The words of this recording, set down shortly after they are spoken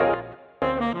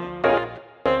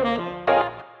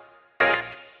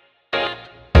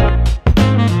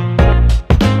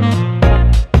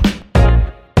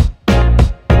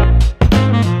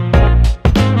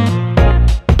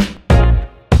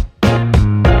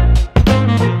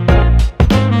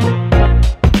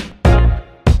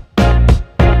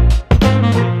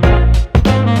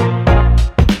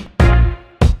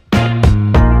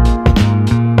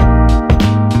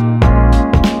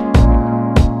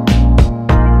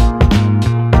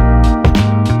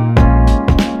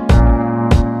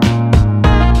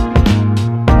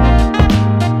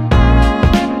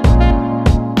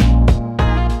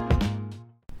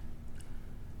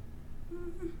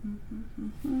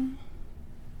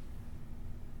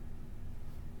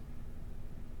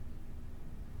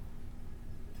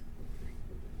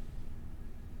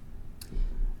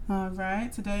All right,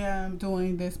 today I'm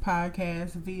doing this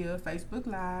podcast via Facebook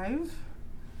Live.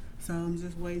 So I'm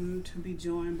just waiting to be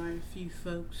joined by a few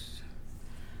folks.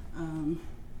 So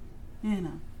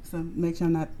make sure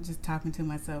I'm not just talking to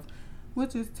myself,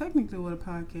 which is technically what a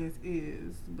podcast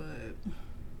is, but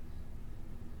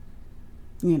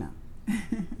Maybe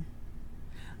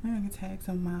I can tag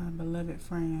some of my beloved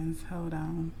friends. Hold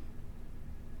on.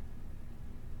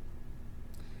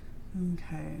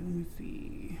 Okay, let me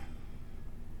see.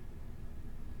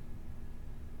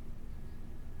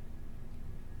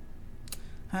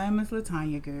 Hi, Miss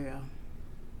Latanya, girl.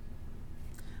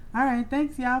 All right,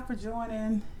 thanks y'all for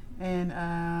joining. And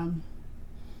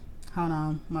hold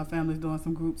on, my family's doing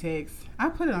some group texts. I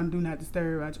put it on Do Not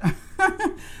Disturb.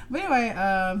 But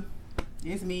anyway,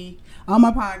 it's me. On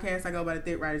my podcast, I go by the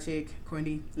Thick Rider Chick,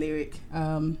 Courtney Lyric.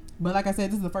 But like I said,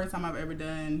 this is the first time I've ever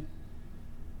done.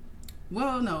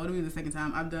 Well, no, it'll be the second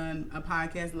time I've done a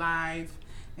podcast live,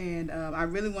 and I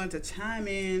really wanted to chime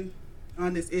in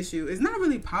on this issue. It's not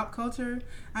really pop culture.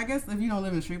 I guess if you don't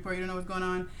live in Shreveport, you don't know what's going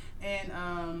on.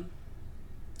 And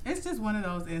it's just one of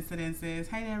those incidences.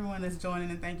 Hey to everyone that's joining,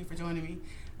 and thank you for joining me.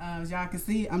 As y'all can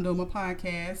see, I'm doing my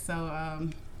podcast, so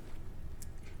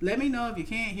let me know if you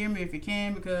can't hear me, if you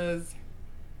can, because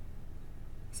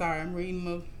sorry, I'm reading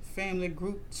my family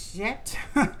group chat.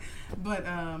 But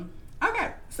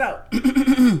okay, so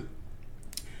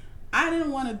I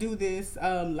didn't want to do this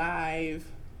live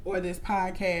or this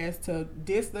podcast to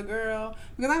diss the girl,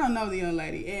 because I don't know the young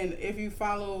lady. And if you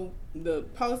follow the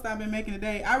post I've been making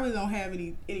today, I really don't have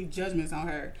any judgments on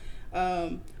her.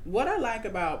 What I like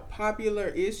about popular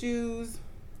issues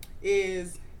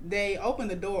is they open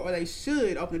the door, or they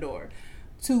should open the door,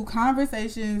 to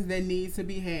conversations that need to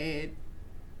be had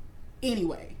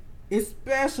anyway,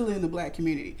 especially in the Black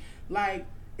community. Like,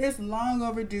 it's long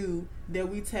overdue that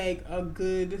we take a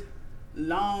good,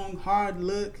 long, hard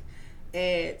look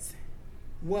at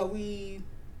what we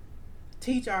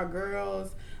teach our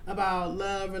girls about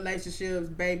love, relationships,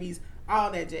 babies,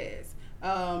 all that jazz.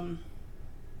 I'm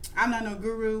not no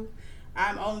guru.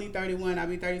 I'm only 31. I'll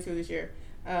be 32 this year.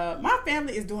 My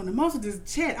family is doing the most of this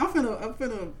chat. I'm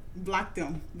finna block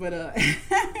them. But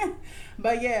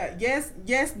but yeah, yes,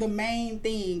 the main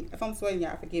thing, if I'm sweating,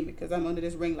 y'all forgive me because I'm under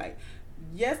this ring light.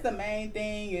 Yes, the main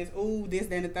thing is, this,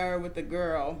 that, and the third with the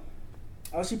girl.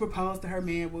 Oh, she proposed to her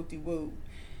man, whoop-de-whoop.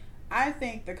 I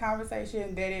think the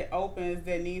conversation that it opens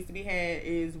that needs to be had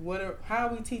is how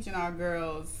are we teaching our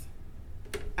girls?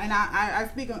 And I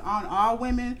speak on all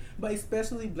women, but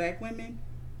especially Black women,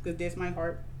 because that's my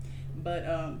heart.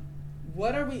 But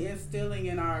what are we instilling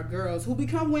in our girls who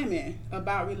become women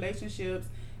about relationships,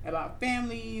 about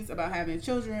families, about having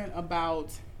children,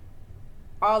 about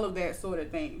all of that sort of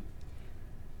thing?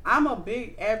 I'm a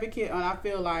big advocate on, I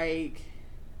feel like,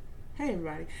 hey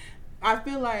everybody, I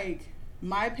feel like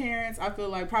my parents, I feel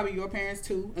like probably your parents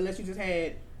too, unless you just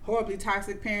had horribly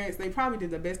toxic parents, they probably did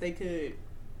the best they could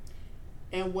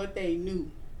and what they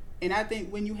knew. And I think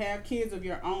when you have kids of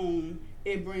your own,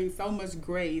 it brings so much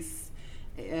grace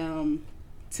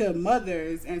to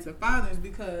mothers and to fathers,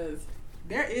 because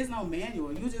there is no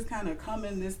manual. You just kind of come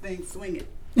in this thing swinging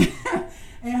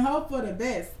and hope for the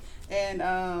best.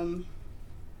 And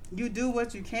you do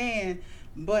what you can,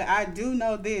 but I do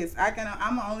know this. I'm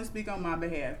gonna only speak on my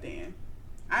behalf then.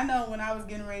 I know when I was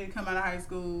getting ready to come out of high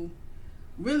school,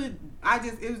 really,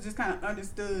 it was just kind of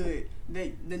understood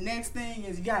that the next thing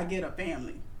is you gotta get a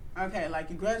family. Okay, like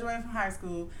you graduating from high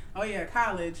school, oh yeah,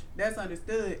 college, that's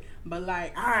understood. But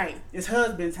like, all right, it's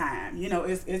husband time,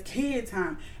 it's kid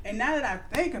time. And now that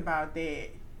I think about that,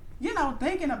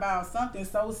 thinking about something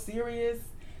so serious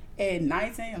at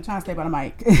 19, I'm trying to stay by the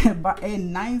mic, but at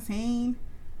 19,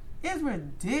 it's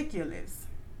ridiculous.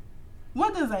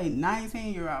 What does a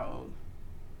 19-year-old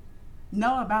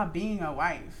know about being a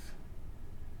wife?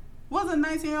 What does a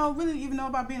 19-year-old really even know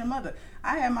about being a mother?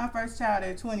 I had my first child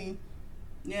at 20,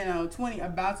 20,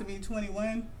 about to be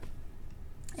 21,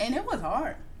 and it was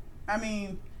hard. I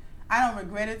mean, I don't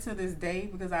regret it to this day,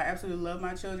 because I absolutely love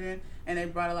my children, and they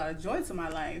brought a lot of joy to my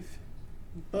life.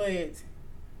 But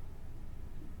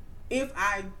if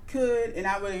I could, and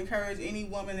I would encourage any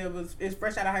woman that is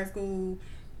fresh out of high school,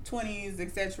 20s,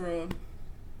 etc.,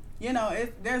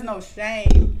 there's no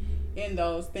shame in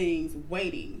those things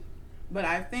waiting. But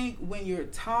I think when you're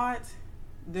taught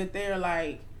that they're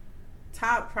like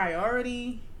top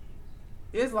priority,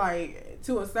 it's like,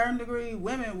 to a certain degree,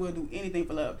 women will do anything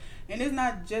for love. And it's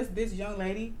not just this young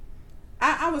lady.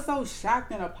 I was so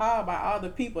shocked and appalled by all the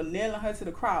people nailing her to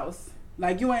the cross.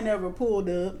 Like, you ain't never pulled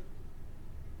up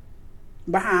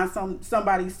behind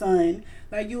somebody's son.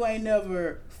 Like, you ain't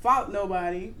never fought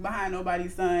nobody behind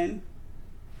nobody's son.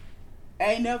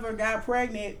 ain't never got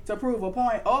pregnant to prove a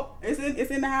point. Oh, it's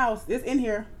in the house. It's in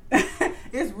here.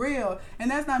 It's real. And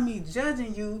that's not me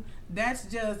judging you. That's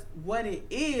just what it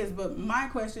is. But my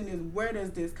question is, where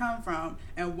does this come from?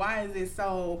 And why is it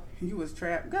so, you was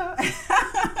trapped, girl.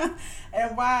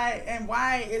 and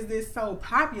why is this so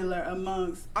popular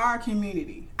amongst our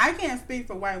community? I can't speak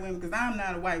for white women because I'm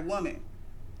not a white woman.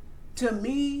 To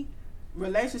me,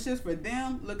 relationships for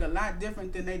them look a lot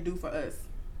different than they do for us.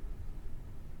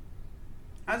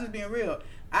 I'm just being real.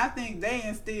 I think they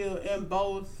instill in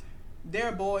both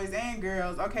their boys and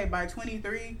girls, okay, by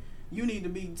 23, you need to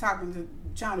be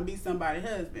trying to be somebody's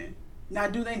husband. Now,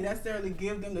 do they necessarily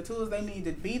give them the tools they need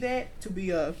to be that, to be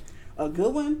a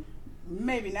good one?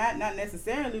 Maybe not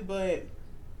necessarily, but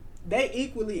they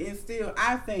equally instill,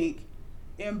 I think,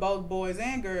 in both boys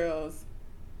and girls,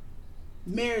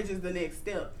 marriage is the next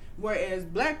step. Whereas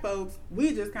black folks,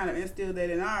 we just kind of instill that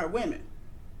in our women.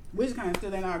 We just kind of instill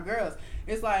that in our girls.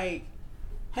 It's like,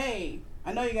 hey,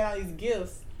 I know you got all these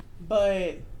gifts,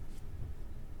 but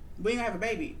we ain't gonna have a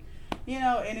baby. You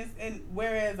know, and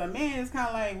whereas a man is kind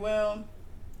of like, well,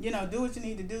 you know, do what you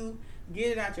need to do, get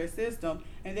it out your system,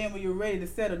 and then when you're ready to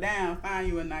settle down, find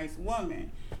you a nice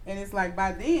woman. And it's like,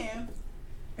 by then,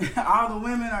 all the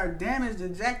women are damaged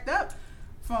and jacked up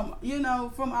from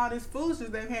all this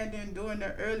foolishness they've had during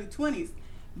their early 20s.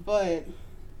 But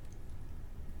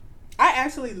I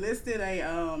actually listed a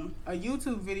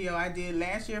YouTube video I did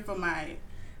last year for my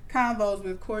Convos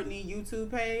with Courtney YouTube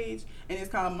page, and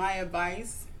it's called My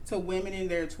Advice to Women in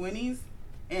Their 20s.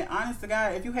 And honest to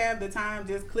God, if you have the time,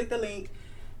 just click the link,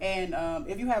 and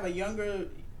if you have a young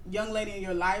lady in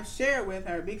your life, share it with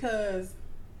her, because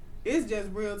it's just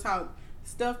real talk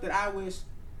stuff that I wish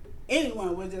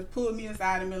anyone would just pull me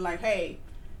aside and be like, hey,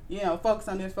 you know, focus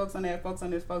on this, focus on that, focus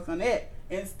on this, focus on that,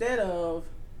 instead of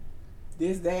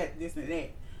this, that, this, and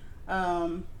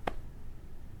that.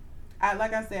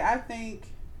 Like I said, I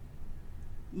think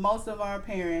most of our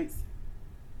parents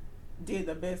did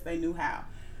the best they knew how.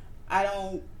 I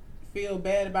don't feel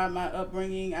bad about my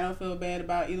upbringing. I don't feel bad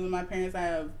about either of my parents. I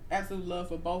have absolute love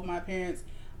for both my parents.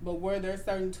 But were there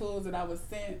certain tools that I was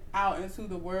sent out into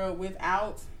the world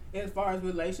without, as far as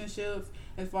relationships,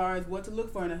 as far as what to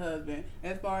look for in a husband,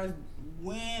 as far as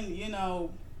when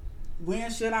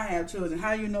should I have children,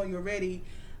 how you know you're ready,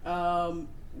 how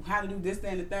to do this,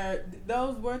 that, and the third.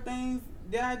 Those were things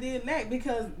that I did lack,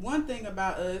 because one thing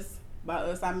about us,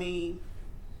 I mean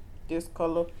this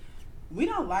color, we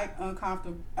don't like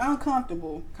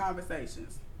uncomfortable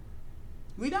conversations.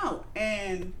 We don't.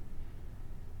 And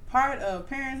part of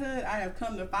parenthood, I have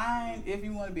come to find, if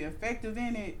you want to be effective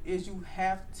in it, is you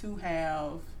have to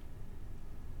have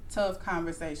tough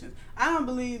conversations. I don't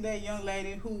believe that young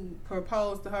lady who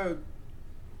proposed to her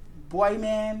boy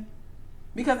man,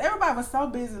 because everybody was so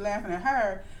busy laughing at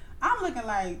her. I'm looking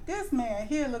like, this man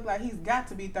here look like he's got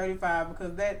to be 35,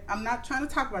 because that, I'm not trying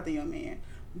to talk about the young man,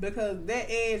 because that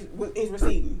edge is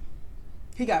receding.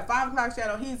 He got 5 o'clock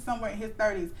shadow. He's somewhere in his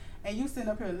 30s, and you sitting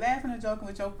up here laughing and joking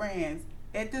with your friends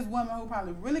at this woman who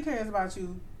probably really cares about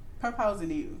you proposing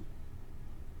to you.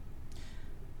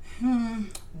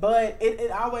 But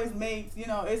it always makes,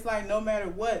 it's like no matter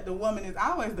what, the woman is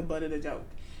always the butt of the joke.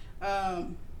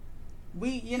 I'm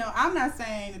not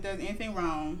saying that there's anything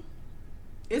wrong.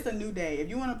 It's a new day. If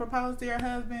you want to propose to your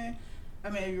husband,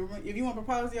 if you want to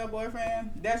propose to your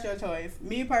boyfriend, that's your choice.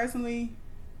 Me personally,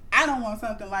 I don't want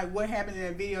something like what happened in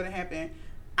that video to happen.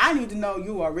 I need to know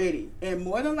you are ready. And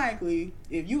more than likely,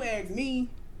 if you ask me,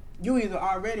 you either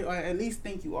are ready or at least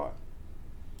think you are.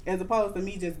 As opposed to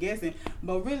me just guessing.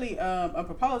 But really, a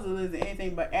proposal isn't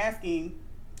anything but asking,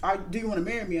 do you want to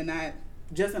marry me or not,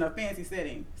 just in a fancy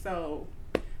setting. So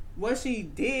what she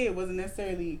did wasn't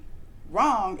necessarily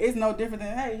wrong. It's no different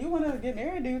than, hey, you want to get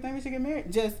married? Do you think we should get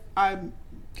married? Just, I'm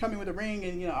coming with a ring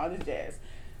and, all this jazz.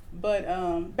 But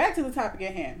back to the topic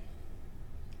at hand.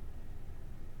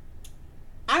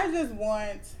 I just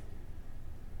want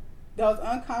those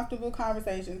uncomfortable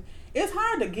conversations. It's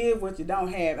hard to give what you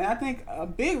don't have. And I think a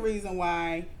big reason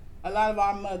why a lot of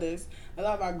our mothers, a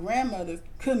lot of our grandmothers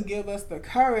couldn't give us the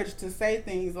courage to say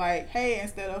things like, hey,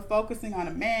 instead of focusing on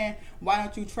a man, why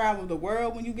don't you travel the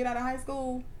world when you get out of high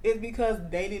school? It's because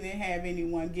they didn't have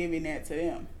anyone giving that to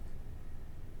them.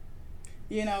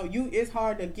 It's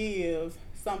hard to give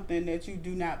something that you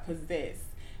do not possess.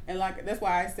 And that's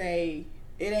why I say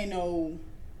it ain't no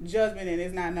judgment and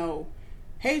it's not no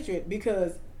hatred,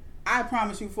 because I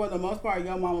promise you, for the most part,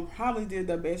 your mama probably did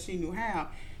the best she knew how.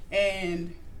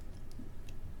 And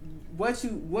what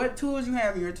tools you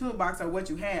have in your toolbox are what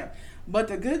you have. But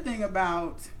the good thing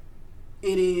about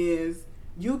it is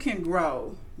you can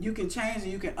grow. You can change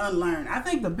and you can unlearn. I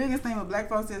think the biggest thing with black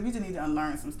folks is we just need to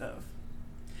unlearn some stuff.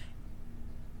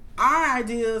 Our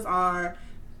ideas are,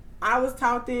 I was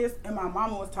taught this and my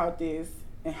mama was taught this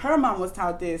and her mom was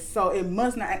taught this, so it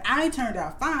must not, and I turned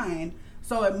out fine,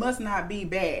 so it must not be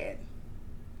bad.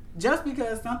 Just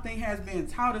because something has been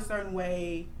taught a certain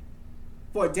way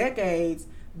for decades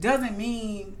doesn't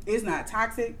mean it's not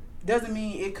toxic, doesn't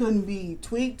mean it couldn't be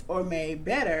tweaked or made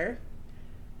better.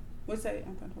 What's that?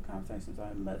 Uncomfortable conversations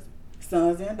are must.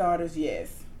 Sons and daughters,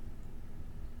 yes.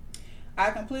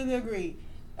 I completely agree.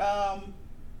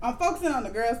 I'm focusing on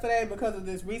the girls today because of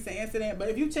this recent incident, but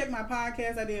if you check my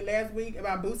podcast I did last week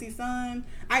about Boosie's son,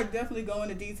 I definitely go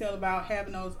into detail about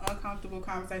having those uncomfortable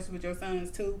conversations with your sons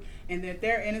too, and that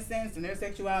their innocence and their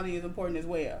sexuality is important as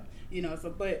well. You know, so,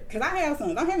 but, because I have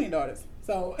sons, I don't have any daughters,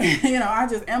 so, you know, I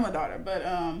just am a daughter, but,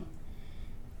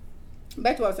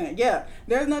 back to what I was saying, yeah,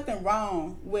 there's nothing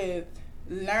wrong with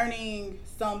learning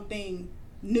something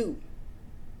new.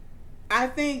 I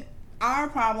think our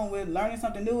problem with learning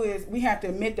something new is we have to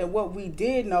admit that what we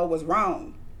did know was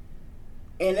wrong.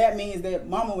 And that means that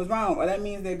mama was wrong, or that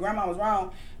means that grandma was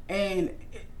wrong. And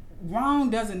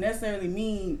wrong doesn't necessarily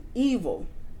mean evil.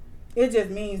 It just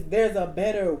means there's a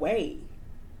better way.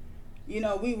 You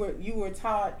know, you were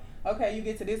taught, okay, you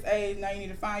get to this age, now you need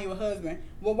to find you a husband.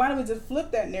 Well, why don't we just flip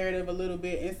that narrative a little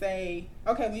bit and say,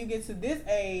 okay, when you get to this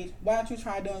age, why don't you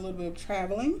try doing a little bit of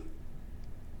traveling?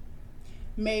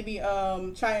 Maybe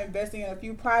try investing in a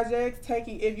few projects.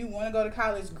 If you want to go to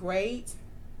college, great.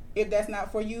 If that's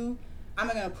not for you, I'm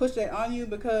not going to push that on you,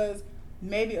 because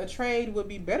maybe a trade would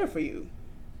be better for you.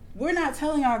 We're not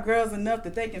telling our girls enough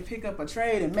that they can pick up a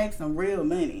trade and make some real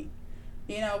money.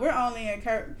 You know, we're only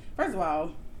encouraged. First of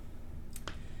all,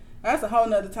 that's a whole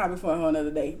nother topic for a whole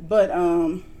nother day. But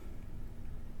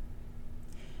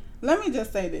let me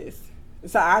just say this.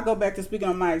 So I go back to speaking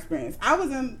on my experience.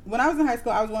 When I was in high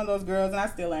school, I was one of those girls, and I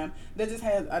still am, that just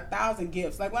had 1,000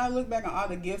 gifts. Like, when I look back on all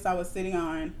the gifts I was sitting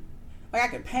on, like, I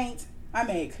could paint, I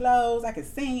made clothes, I could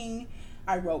sing,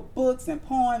 I wrote books and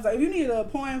poems. Like, if you needed a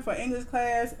poem for English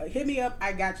class, hit me up,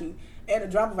 I got you. At a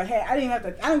drop of a hat. I don't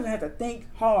even have to think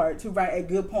hard to write a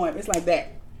good poem. It's like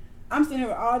that. I'm sitting here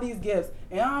with all these gifts,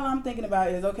 and all I'm thinking about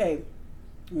is, okay,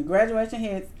 when graduation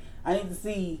hits, I need to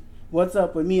see what's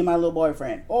up with me and my little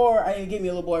boyfriend. Or I need to get me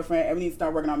a little boyfriend, and we need to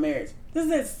start working on marriage. This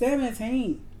is at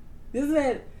 17. This is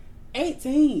at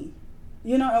 18.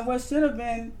 You know, and what should have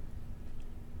been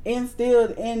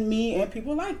instilled in me and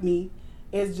people like me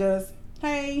is just,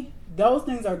 hey, those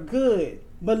things are good,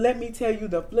 but let me tell you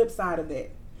the flip side of that.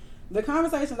 The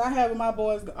conversations I have with my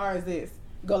boys go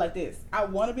like this. I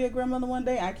want to be a grandmother one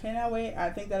day. I cannot wait. I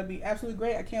think that'll be absolutely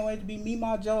great. I can't wait to be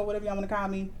Meemaw Joe, or whatever y'all want to call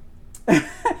me.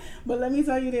 But let me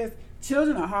tell you this.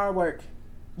 Children are hard work.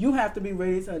 You have to be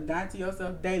ready to die to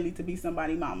yourself daily to be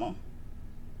somebody's mama.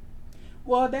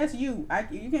 Well, that's you.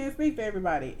 You can't speak for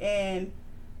everybody. And,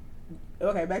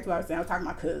 okay, back to what I was saying. I was talking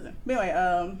to my cousin. But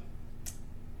anyway,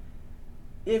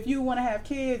 if you want to have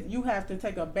kids, you have to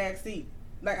take a back seat.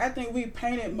 Like, I think we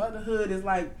painted motherhood as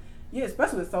like, yeah,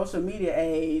 especially with social media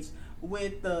age,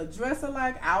 with the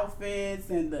dress-alike outfits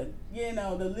and the, you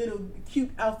know, the little cute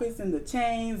outfits and the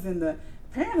chains, and the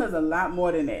parenthood's a lot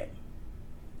more than that.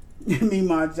 Me,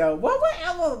 my Joe.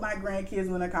 Whatever my grandkids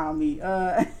want to call me.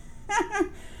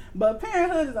 But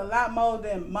parenthood is a lot more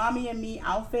than mommy and me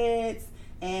outfits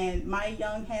and my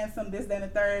young handsome this, that, and the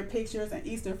third pictures and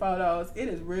Easter photos. It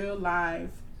is real life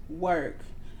work.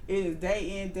 It is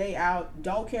day in, day out.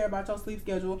 Don't care about your sleep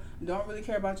schedule. Don't really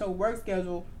care about your work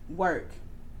schedule. Work.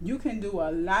 You can do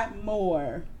a lot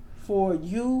more for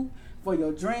you, for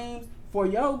your dreams, for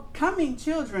your coming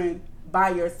children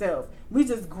by yourself. We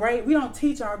don't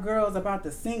teach our girls about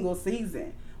the single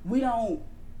season. We don't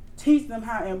teach them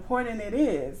how important it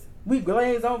is. We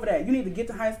glaze over that. You need to get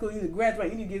to high school. You need to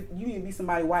graduate. You need to be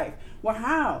somebody's wife. Well,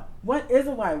 how? What is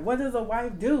a wife? What does a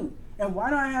wife do? And why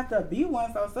do I have to be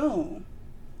one so soon?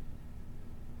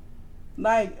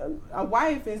 Like, a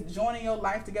wife is joining your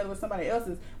life together with somebody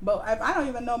else's. But if I don't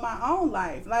even know my own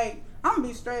life, like, I'm going to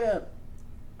be straight up.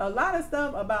 A lot of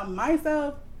stuff about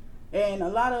myself and a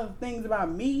lot of things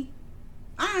about me,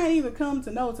 I ain't even come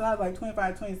to know till I was like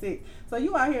 25, 26. So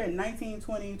you out here at 19,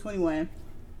 20, 21,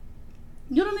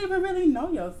 you don't even really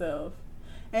know yourself.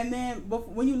 And then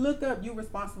when you look up, you're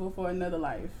responsible for another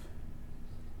life.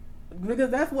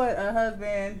 Because that's what a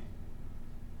husband,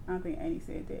 I don't think Annie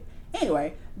said that.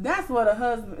 Anyway, that's what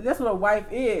a wife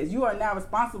is. You are now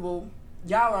responsible.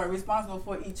 Y'all are responsible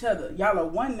for each other. Y'all are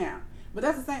one now. But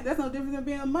that's the same. That's no different than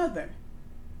being a mother.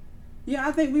 Yeah,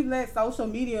 I think we've let social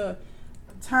media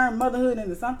turn motherhood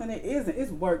into something it isn't.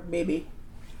 It's work, baby.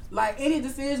 Like any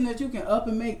decision that you can up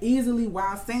and make easily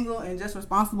while single and just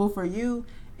responsible for you,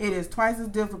 it is twice as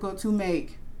difficult to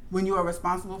make when you are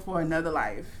responsible for another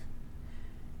life.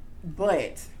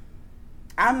 But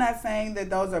I'm not saying that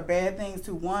those are bad things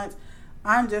to want.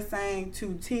 I'm just saying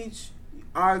to teach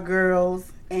our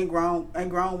girls and grown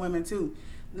women too.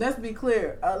 Let's be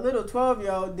clear. A little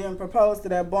 12-year-old didn't propose to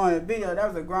that boy in the video. That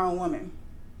was a grown woman.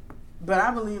 But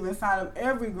I believe inside of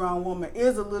every grown woman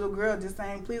is a little girl just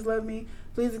saying, please love me,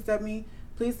 please accept me,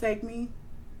 please take me.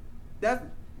 That's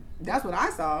what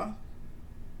I saw.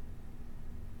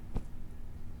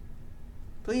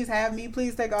 Please have me,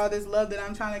 please take all this love that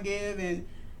I'm trying to give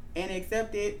and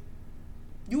accept it.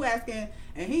 You asking,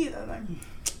 and he like,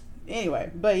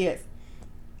 anyway, but yes.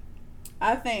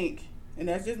 I think, and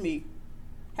that's just me,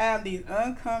 have these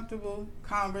uncomfortable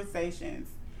conversations.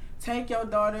 Take your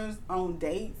daughters on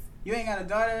dates. You ain't got a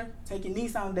daughter, take your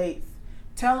niece on dates.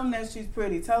 Tell them that she's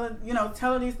pretty. Tell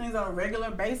her these things on a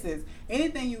regular basis.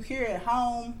 Anything you hear at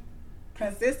home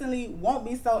consistently won't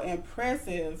be so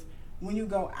impressive when you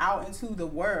go out into the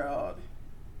world.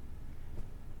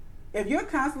 If you're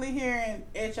constantly hearing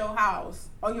at your house,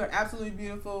 oh, you're absolutely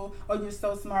beautiful, or you're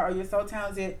so smart, or you're so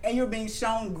talented, and you're being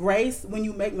shown grace when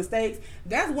you make mistakes,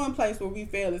 that's one place where we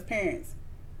fail as parents.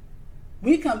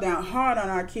 We come down hard on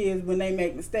our kids when they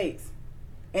make mistakes.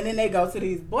 And then they go to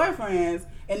these boyfriends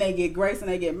and they get grace and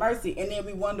they get mercy, and then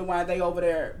we wonder why they over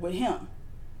there with him.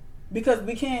 Because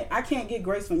I can't get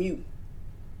grace from you.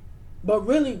 But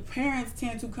really, parents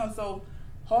tend to come so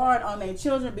hard on their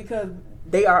children because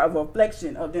they are a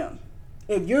reflection of them.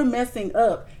 If you're messing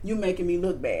up, you're making me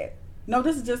look bad. No,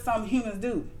 this is just something humans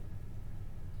do.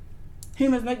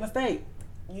 Humans make mistakes.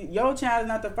 Your child is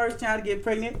not the first child to get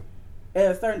pregnant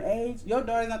at a certain age. Your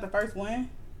daughter's not the first one.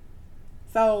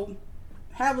 So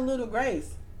have a little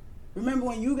grace. Remember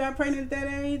when you got pregnant at that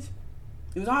age?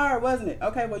 It was hard, wasn't it?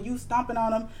 Okay, well, you stomping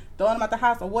on them, throwing them out the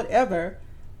house or whatever,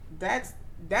 that's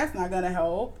not going to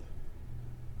help.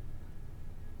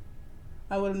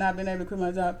 I would have not been able to quit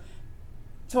my job.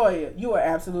 Toya, you are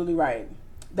absolutely right.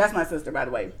 That's my sister, by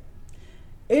the way.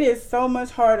 It is so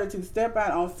much harder to step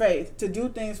out on faith, to do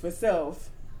things for self.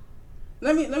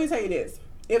 Let me tell you this.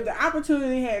 If the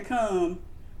opportunity had come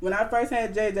when I first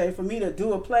had JJ for me to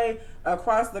do a play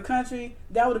across the country,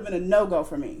 that would have been a no-go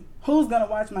for me. Who's going to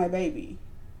watch my baby?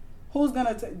 Who's going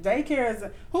to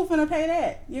daycare? Who's going to pay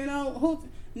that?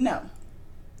 No.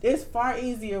 It's far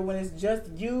easier when it's just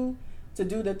you to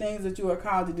do the things that you are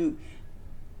called to do.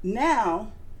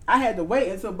 Now, I had to wait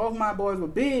until both my boys were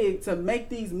big to make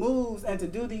these moves and to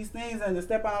do these things and to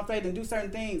step out on faith and do certain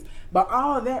things. But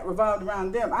all of that revolved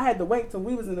around them. I had to wait till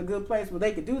we was in a good place where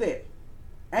they could do that.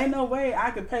 Ain't no way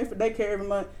I could pay for daycare every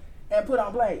month and put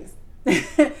on plays.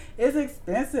 It's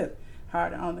expensive.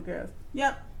 Harder on the girls.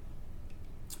 Yep.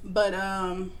 But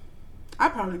I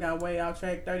probably got way off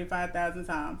track 35,000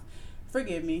 times.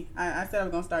 Forgive me. I said I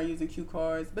was going to start using cue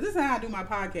cards. But this is how I do my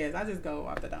podcast. I just go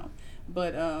off the dome.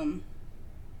 But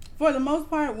for the most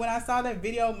part, when I saw that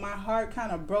video, my heart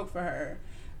kind of broke for her.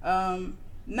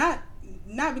 Not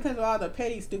because of all the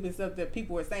petty, stupid stuff that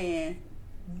people were saying,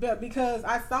 but because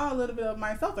I saw a little bit of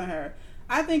myself in her.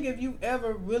 I think if you've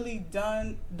ever really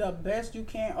done the best you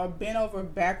can or bent over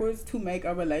backwards to make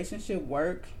a relationship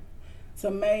work,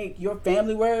 to make your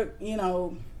family work,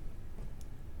 and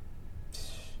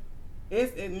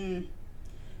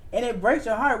it breaks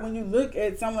your heart when you look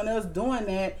at someone else doing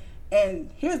that.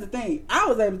 And here's the thing, I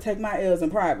was able to take my L's in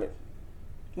private.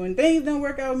 When things didn't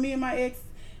work out with me and my ex,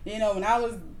 when I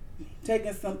was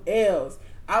taking some L's,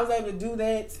 I was able to do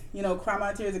that, cry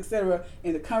my tears, etc.,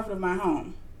 in the comfort of my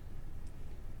home.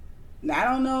 Now, I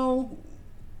don't know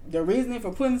the reasoning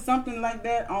for putting something like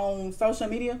that on social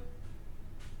media,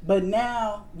 but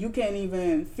now you can't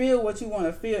even feel what you want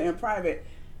to feel in private.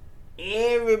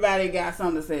 Everybody got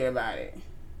something to say about it.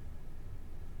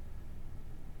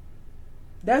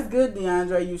 That's good,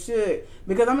 DeAndre. You should.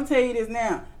 Because I'm going to tell you this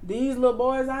now. These little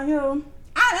boys out here,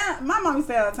 my mom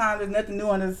say all the time, there's nothing new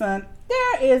under the sun.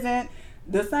 There isn't.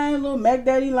 The same little Mac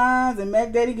Daddy lines and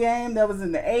Mac Daddy game that was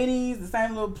in the 80s, the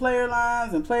same little player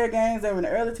lines and player games that were in the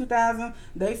early 2000s,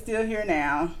 they still here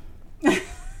now.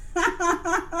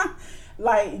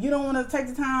 Like, you don't want to take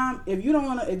the time, if you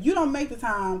don't make the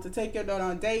time to take your daughter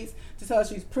on dates, to tell her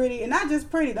she's pretty, and not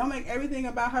just pretty, don't make everything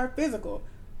about her physical.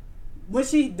 When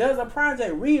she does a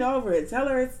project, read over it. Tell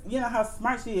her it's, how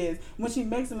smart she is. When she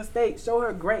makes a mistake, show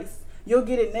her grace. You'll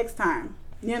get it next time.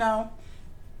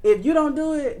 If you don't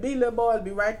do it, these little boys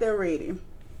be right there ready.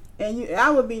 And I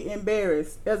would be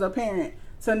embarrassed as a parent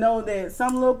to know that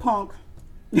some little punk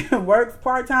works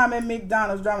part-time at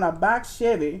McDonald's driving a box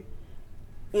Chevy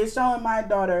is showing my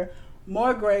daughter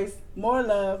more grace, more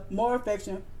love, more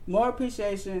affection, more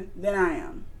appreciation than I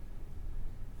am.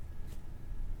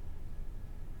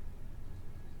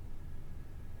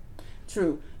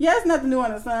 True. Yeah, it's nothing new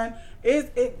under the sun.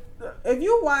 If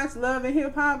you watch Love and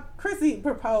Hip Hop, Chrissy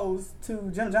proposed to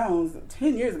Jim Jones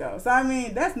 10 years ago. So I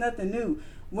mean, that's nothing new.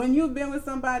 When you've been with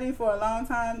somebody for a long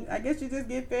time, I guess you just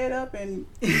get fed up and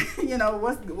you know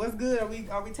what's good.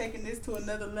 Are we taking this to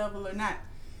another level or not?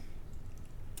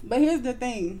 But here's the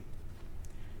thing.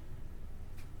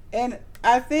 And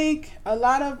I think a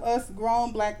lot of us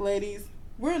grown black ladies,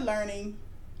 we're learning.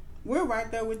 We're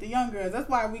right there with the young girls. That's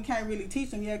why we can't really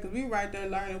teach them yet, because we're right there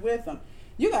learning with them.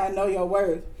 You got to know your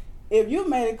worth. If you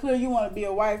made it clear you want to be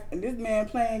a wife and this man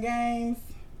playing games,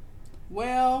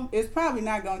 well, it's probably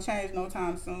not going to change no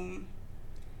time soon.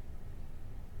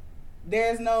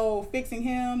 There's no fixing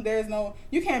him.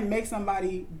 You can't make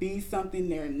somebody be something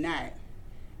they're not.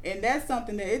 And that's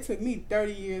something that it took me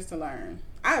 30 years to learn.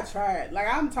 I tried. Like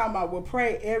I'm talking about, would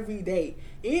pray every day.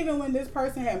 Even when this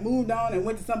person had moved on and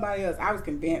went to somebody else, I was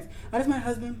convinced, oh, that's my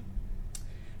husband.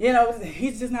 You know,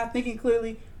 he's just not thinking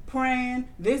clearly, praying,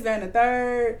 this, that, and the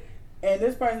third. And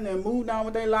this person that moved on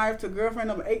with their life to girlfriend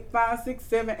number 8, 5, 6,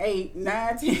 7, 8,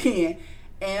 9, 10.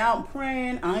 And I'm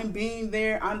praying, I'm being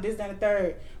there, I'm this, that, and the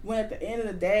third. When at the end of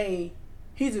the day,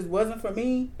 he just wasn't for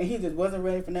me, and he just wasn't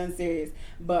ready for nothing serious.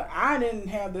 But I didn't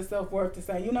have the self-worth to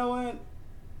say, you know what?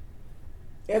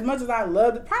 As much as I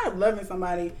loved, part of loving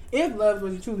somebody, if love is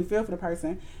what you truly feel for the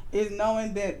person, is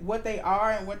knowing that what they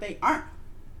are and what they aren't.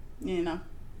 You know.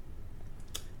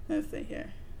 Let's see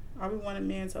here. Are we wanting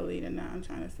men to lead or not? I'm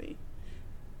trying to see.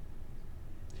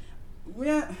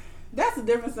 Well, that's a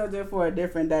different subject for a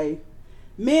different day.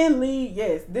 Men lead,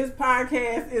 yes. This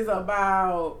podcast is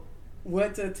about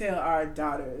what to tell our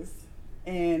daughters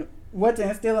and what to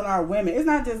instill in our women. It's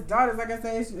not just daughters, like I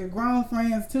said, it's grown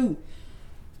friends too.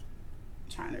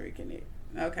 Trying to reconnect.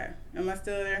 Okay. Am I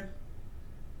still there?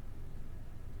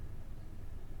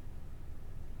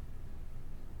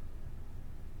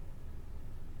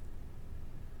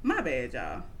 My bad,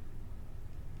 y'all.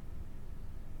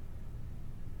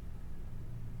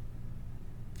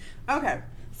 Okay.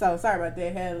 So sorry about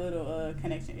that. Had a little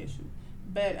connection issue.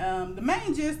 But the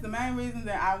main reason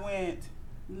that I went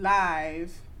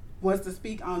live was to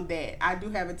speak on that. I do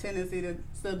have a tendency to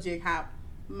subject hop.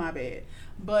 My bad.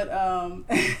 But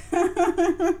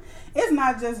it's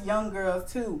not just young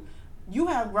girls too. You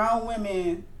have grown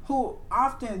women who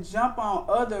often jump on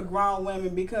other grown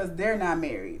women because they're not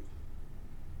married,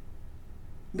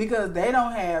 because they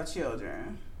don't have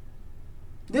children.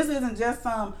 This isn't just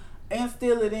some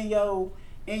instill it in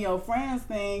your friends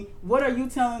thing. What are you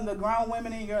telling the grown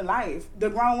women in your life, the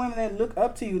grown women that look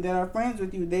up to you, that are friends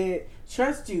with you, that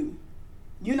trust you?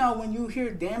 You know, when you hear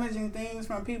damaging things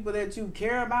from people that you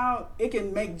care about, it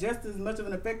can make just as much of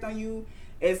an effect on you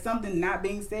as something not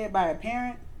being said by a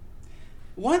parent.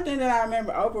 One thing that I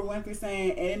remember Oprah Winfrey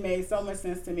saying, and it made so much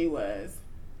sense to me, was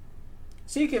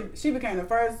she became the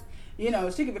first,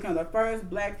 she could become the first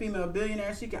black female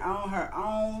billionaire. She could own her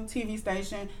own TV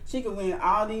station. She could win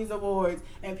all these awards,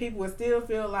 and people would still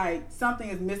feel like something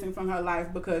is missing from her life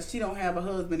because she don't have a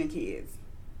husband and kids.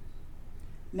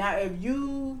 Now, if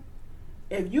you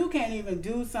can't even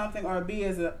do something or be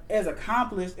as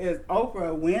accomplished as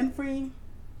Oprah Winfrey,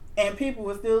 and people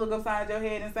will still look upside your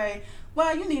head and say,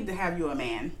 well, you need to have you a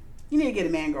man. You need to get a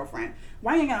man girlfriend.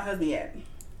 Why you ain't got a husband yet?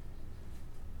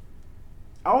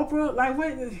 Oprah, like,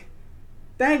 what?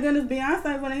 Thank goodness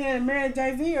Beyonce went ahead and married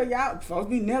Jay-Z, or y'all supposed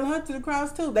to be nailing her to the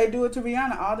cross too. They do it to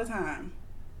Rihanna all the time.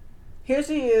 Here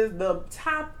she is,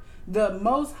 the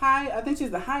most high, I think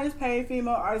she's the highest paid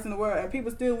female artist in the world, and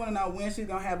people still want to know when she's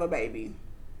going to have a baby.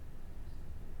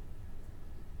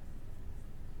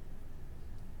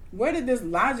 Where did this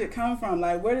logic come from?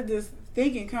 Like, where did this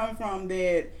thinking come from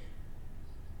that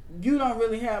you don't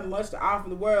really have much to offer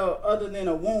the world other than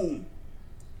a womb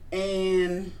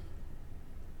and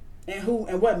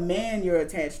what man you're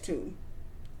attached to?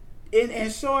 In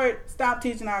short, stop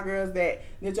teaching our girls that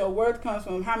your worth comes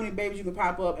from how many babies you can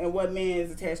pop up and what man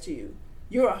is attached to you.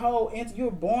 You're a whole entity.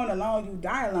 You're born alone. You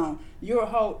die alone. You're a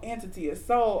whole entity, a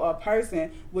soul, a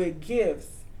person with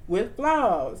gifts, with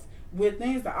flaws, with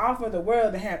things to offer the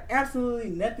world that have absolutely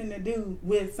nothing to do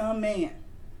with some man.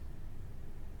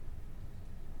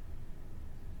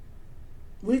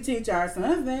 We teach our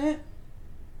sons that.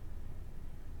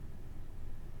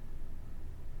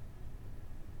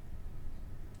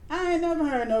 I ain't never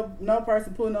heard no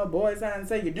person pull no boys out and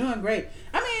say you're doing great.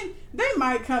 I mean, they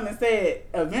might come and say it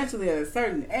eventually at a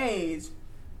certain age,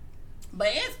 But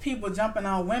it's people jumping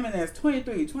on women that's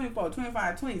 23, 24,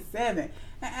 25, 27 and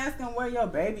asking where your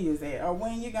baby is at, or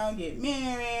when you're going to get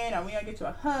married, or when you're going to get you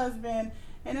a husband.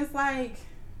 And it's like,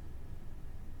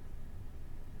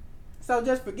 so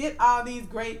just forget all these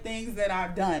great things that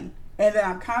I've done and that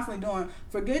I'm constantly doing.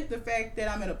 Forget the fact that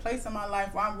I'm in a place in my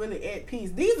life where I'm really at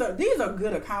peace. These are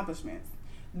good accomplishments.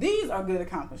 These are good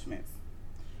accomplishments.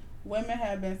 Women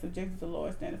have been subjected to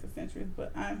lower standards for centuries,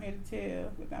 but I'm here to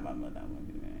tell, without my mother, I wouldn't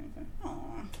be doing anything.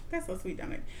 Aw, that's so sweet,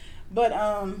 Dominic. But,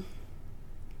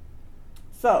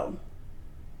 so,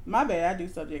 my bad, I do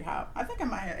subject hop. I think I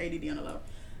might have ADD on the low.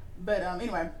 But,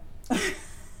 anyway.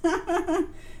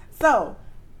 So,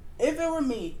 if it were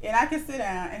me, and I could sit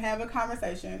down and have a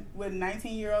conversation with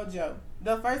 19-year-old Joe,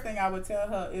 the first thing I would tell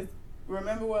her is,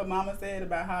 remember what mama said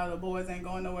about how the boys ain't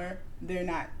going nowhere? They're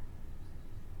not.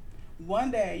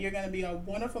 One day, you're going to be a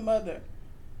wonderful mother,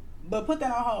 but put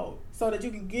that on hold so that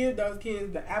you can give those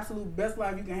kids the absolute best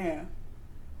life you can have.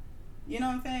 You know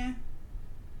what I'm saying?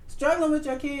 Struggling with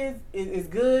your kids is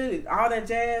good, all that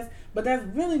jazz, but that's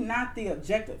really not the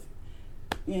objective.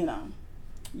 You know,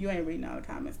 you ain't reading all the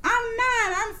comments. I'm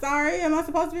not. I'm sorry. Am I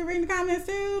supposed to be reading the comments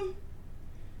too?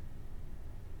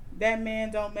 That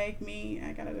man don't make me.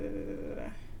 I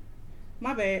gotta.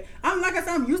 My bad. Like I said,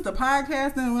 I'm used to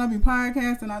podcasting. When I be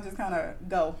podcasting, I just kind of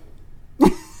go.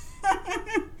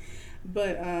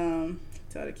 But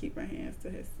tell her to keep her hands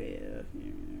to herself.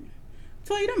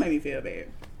 Toy, you don't make me feel bad.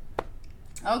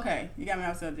 Okay, you got me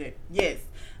off subject. Yes.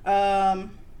 I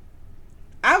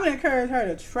would encourage her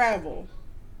to travel,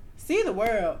 see the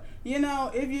world. You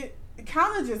know,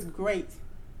 college is great.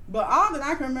 But all that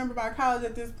I can remember about college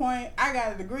at this point, I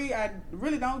got a degree I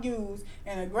really don't use,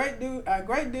 and a great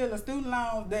deal of student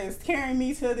loans that is carrying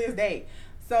me to this day.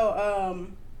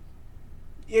 So,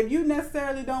 if you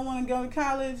necessarily don't want to go to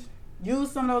college,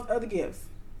 use some of those other gifts.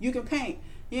 You can paint.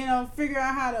 You know, figure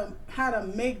out how to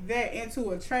make that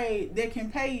into a trade that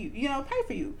can pay you. You know, pay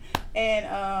for you,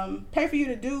 and pay for you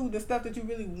to do the stuff that you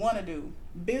really want to do.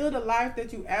 Build a life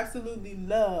that you absolutely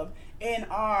love and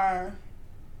are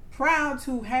proud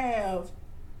to have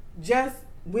just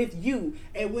with you.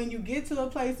 And when you get to a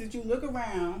place that you look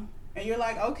around and you're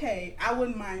like, okay, I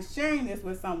wouldn't mind sharing this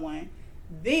with someone,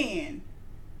 then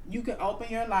you can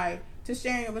open your life to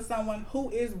sharing it with someone who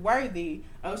is worthy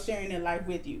of sharing their life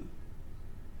with you.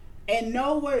 And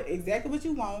know exactly what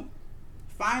you want,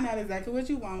 find out exactly what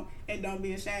you want, and don't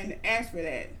be ashamed to ask for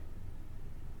that.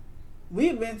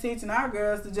 We've been teaching our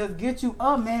girls to just get you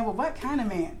a man, but what kind of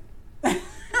man?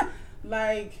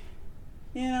 Like,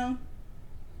 you know,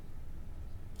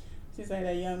 she say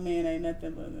that young man ain't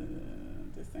nothing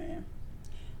but just saying.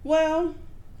 Well,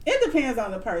 it depends on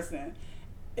the person.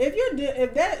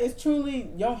 If that is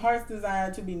truly your heart's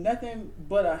desire to be nothing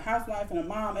but a housewife and a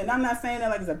mom, and I'm not saying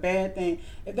that like it's a bad thing.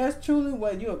 If that's truly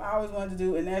what you have always wanted to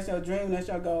do, and that's your dream, that's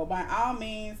your goal, by all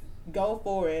means, go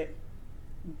for it.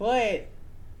 But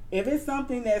if it's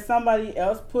something that somebody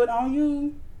else put on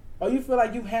you, or you feel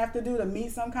like you have to do to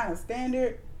meet some kind of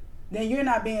standard, then you're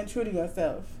not being true to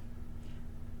yourself.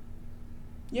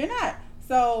 You're not.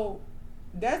 So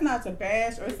that's not to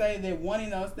bash or say that wanting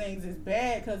those things is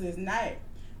bad, because it's not.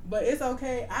 But it's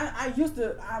okay. I used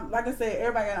to, like I said,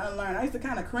 everybody got to unlearn. I used to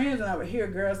kind of cringe when I would hear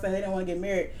girls say they didn't want to get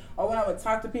married, or when I would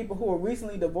talk to people who were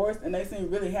recently divorced and they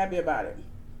seemed really happy about it.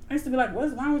 I used to be like,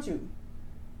 what's wrong with you?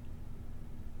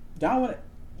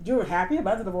 You're happy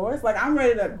about the divorce? Like, I'm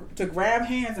ready to grab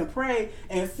hands and pray,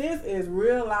 and sis is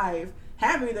real life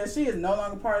happy that she is no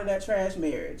longer part of that trash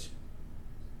marriage.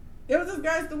 It was this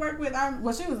girl I used to work with.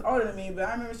 She was older than me, but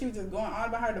I remember she was just going on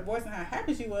about her divorce and how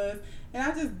happy she was, and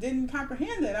I just didn't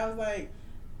comprehend it. I was like,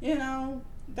 you know,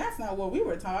 that's not what we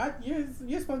were taught. You're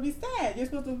supposed to be sad. You're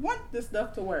supposed to want this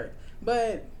stuff to work.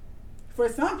 But for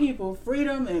some people,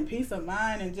 freedom and peace of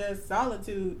mind and just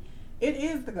solitude, it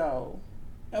is the goal.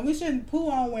 And we shouldn't poo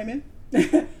on women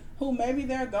who maybe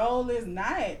their goal is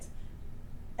not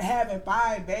having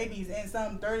 5 babies in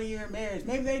some 30-year marriage.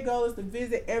 Maybe their goal is to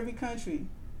visit every country.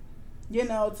 You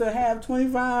know, to have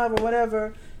 25 or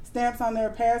whatever stamps on their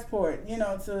passport. You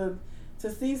know, to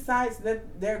see sites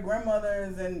that their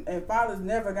grandmothers and fathers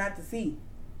never got to see.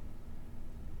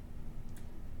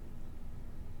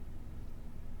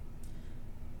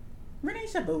 Renee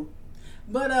Shabu.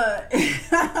 But I'm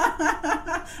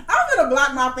gonna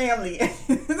block my family.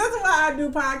 That's why I do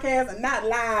podcasts and not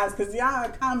lives, because y'all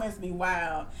comments be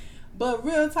wild. But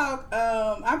real talk,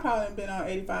 I've probably been on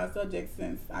 85 subjects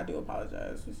since. I do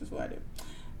apologize. This is what I do.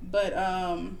 But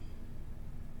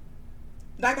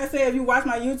like I said, if you watch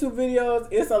my YouTube videos,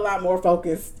 it's a lot more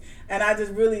focused, and I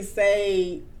just really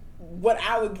say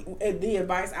the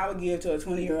advice I would give to a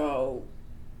 20-year-old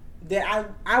that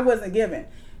I wasn't given.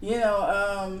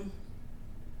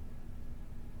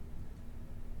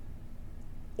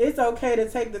 It's okay to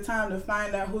take the time to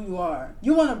find out who you are.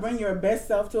 You want to bring your best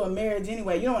self to a marriage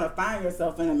anyway. You don't want to find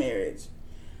yourself in a marriage.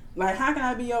 Like, how can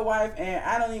I be your wife and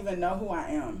I don't even know who I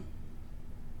am?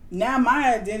 Now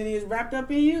my identity is wrapped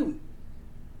up in you.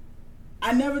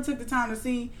 I never took the time to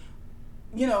see,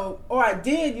 or I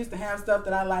did used to have stuff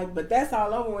that I like, but that's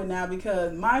all over with now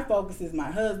because my focus is my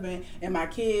husband and my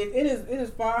kids. It is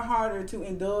far harder to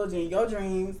indulge in your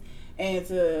dreams and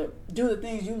to do the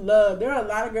things you love. There are a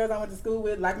lot of girls I went to school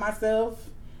with, like myself,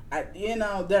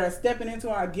 that are stepping into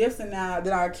our gifts, and now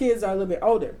that our kids are a little bit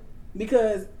older,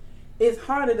 because it's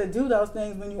harder to do those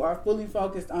things when you are fully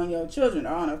focused on your children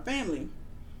or on a family.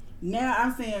 Now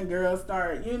I'm seeing girls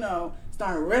starting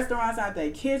restaurants out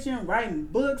their kitchen, writing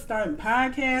books, starting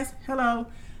podcasts,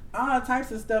 all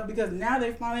types of stuff, because now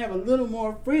they finally have a little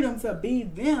more freedom to be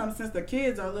them since the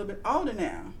kids are a little bit older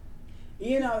now.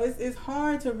 It's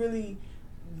hard to really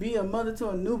be a mother to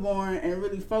a newborn and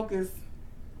really focus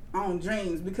on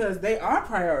dreams because they are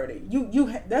priority.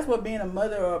 That's what being a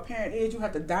mother or a parent is. You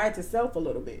have to die to self a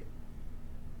little bit.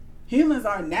 Humans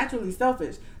are naturally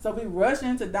selfish, so we rush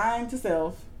into dying to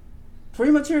self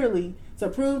prematurely to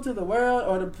prove to the world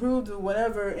or to prove to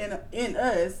whatever in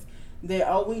us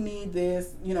that, we need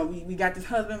this. We got this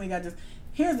husband. We got this.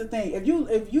 Here's the thing: if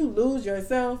you lose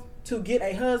yourself to get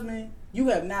a husband, you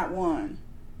have not won.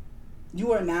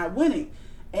 You are not winning.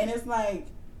 And it's like,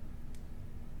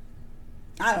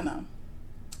 I don't know.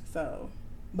 So,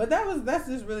 but that's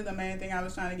just really the main thing I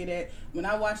was trying to get at. When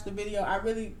I watched the video,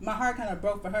 my heart kind of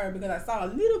broke for her because I saw a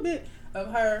little bit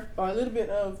of her, or a little bit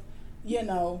of,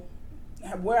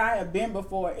 where I have been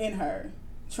before in her,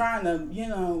 trying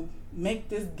to, make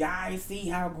this guy see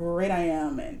how great I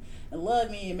am and love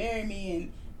me and marry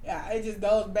me. And it just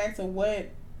goes back to where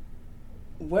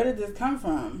did this come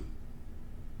from?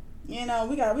 We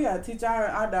gotta teach our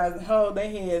daughters to hold their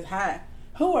heads high.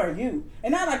 Who are you?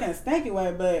 And not like in a stanky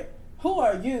way, but who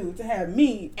are you to have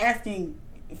me asking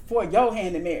for your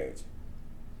hand in marriage?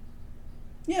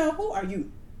 Who are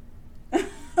you?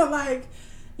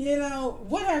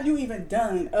 What have you even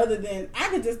done other than, I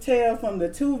could just tell from the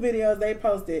 2 videos they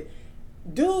posted,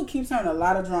 dude keeps having a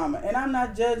lot of drama. And I'm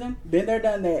not judging. Been there,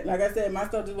 done that. Like I said, my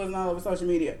stuff just wasn't all over social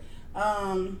media.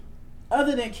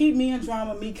 Other than keep me in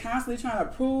drama, me constantly trying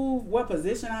to prove what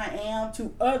position I am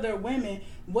to other women,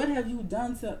 what have you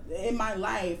done in my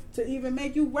life to even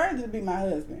make you worthy to be my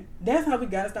husband? That's how we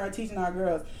got to start teaching our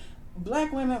girls.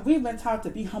 Black women, we've been taught to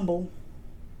be humble.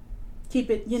 Keep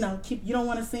it, you don't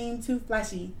want to seem too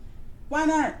flashy. Why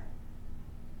not?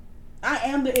 I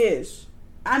am the ish.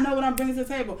 I know what I'm bringing to the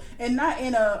table. And not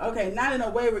in a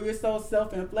way where you're so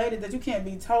self-inflated that you can't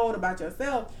be told about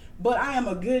yourself, but I am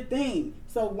a good thing.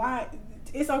 So why?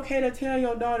 It's okay to tell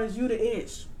your daughters you the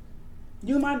ish.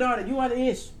 You my daughter, you are the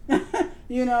ish.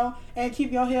 And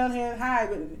keep your head high.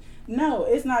 But no,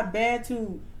 it's not bad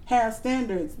to have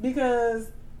standards,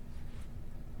 because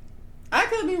I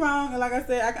could be wrong, and like I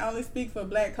said, I can only speak for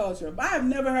black culture, but I've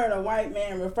never heard a white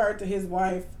man refer to his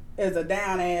wife as a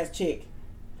down-ass chick.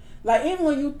 Like, even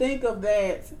when you think of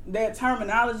that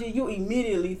terminology, you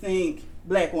immediately think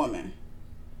black woman.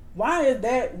 Why is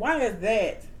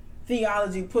that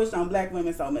theology pushed on black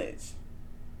women so much?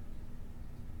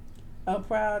 A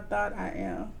proud thought I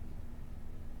am.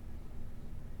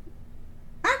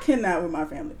 I cannot with my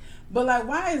family. But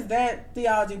why is that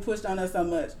theology pushed on us so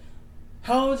much?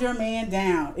 Hold your man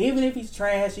down, even if he's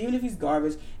trash, even if he's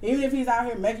garbage, even if he's out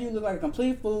here making you look like a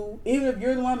complete fool, even if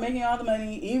you're the one making all the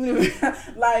money, even if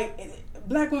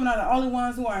black women are the only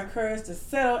ones who are encouraged to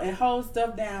settle and hold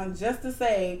stuff down just to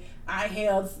say, I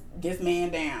held this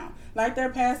man down. Like they're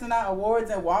passing out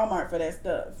awards at Walmart for that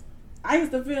stuff. I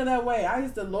used to feel that way. I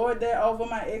used to lord that over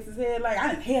my ex's head, like,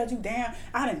 I done held you down,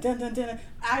 I done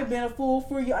I've been a fool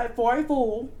for you, for a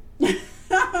fool.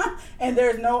 And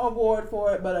there's no award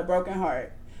for it but a broken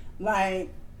heart. Like,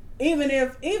 even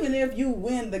if you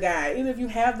win the guy, even if you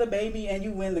have the baby and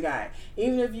you win the guy,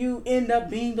 even if you end up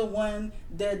being the one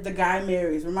that the guy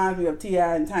marries, reminds me of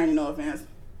T.I. and Tiny, no offense.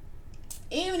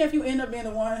 Even if you end up being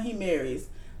the one he marries,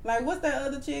 like, what's that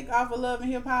other chick off of Love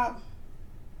and Hip Hop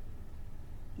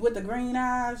with the green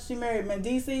eyes? She married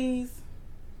Mendices.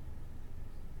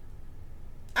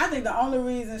 I think the only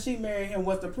reason she married him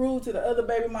was to prove to the other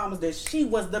baby mamas that she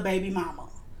was the baby mama.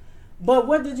 But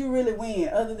what did you really win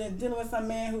other than dealing with some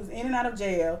man who's in and out of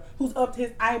jail, who's up to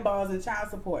his eyeballs in child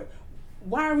support?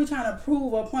 Why are we trying to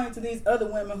prove or point to these other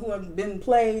women who have been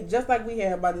played just like we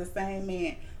have by the same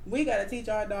man? We got to teach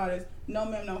our daughters, no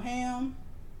ma'am, no ham.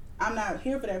 I'm not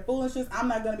here for that foolishness. I'm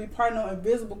not going to be part of no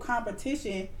invisible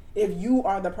competition if you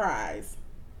are the prize.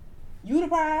 You the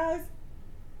prize?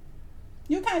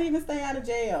 You can't even stay out of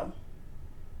jail.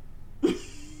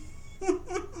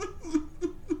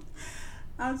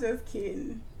 I'm just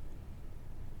kidding.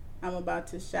 I'm about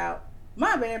to shout.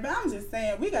 My bad, but I'm just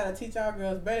saying, we got to teach our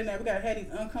girls better than that. We got to have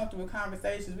these uncomfortable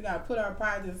conversations. We got to put our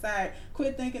pride to the side.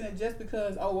 Quit thinking that just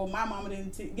because, oh, well, my mama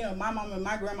didn't, my mama and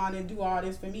my grandma didn't do all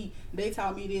this for me. They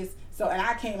taught me this, and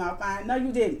I came out fine. No,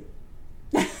 you didn't.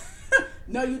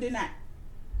 No, you did not.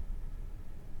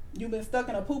 You've been stuck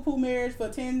in a poo-poo marriage for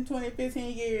 10, 20,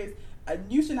 15 years.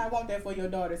 You should not want that for your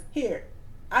daughters. Here,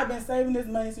 I've been saving this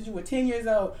money since you were 10 years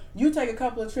old. You take a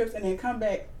couple of trips and then come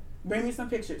back. Bring me some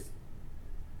pictures.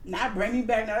 Not bring me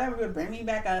back. Bring me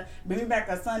back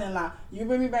a son-in-law. You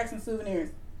bring me back some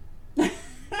souvenirs. I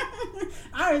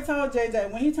already told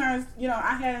JJ when he turns,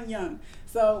 I had him young.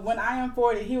 So when I am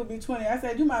 40, he will be 20. I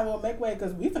said, you might as well make way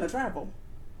because we finna travel.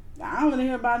 I don't want to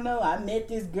hear about I met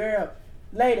this girl.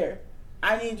 Later,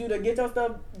 I need you to get your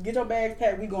stuff, get your bags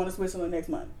packed. We going to Switzerland next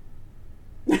month.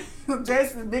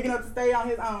 Jason's big enough to stay on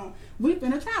his own. We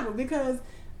finna travel because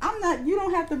you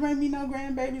don't have to bring me no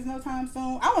grandbabies no time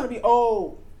soon. I want to be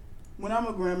old when I'm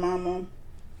a grandmama.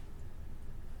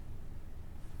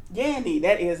 Yandy,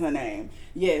 that is her name.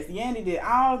 Yes, Yandy did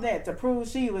all that to prove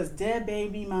she was their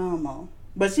baby mama.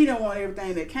 But she didn't want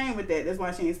everything that came with that. That's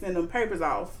why she ain't send them papers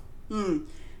off.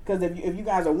 Because if you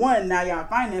guys are one, now y'all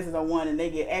finances are one and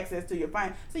they get access to your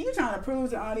finance. So you trying to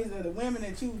prove to all these other women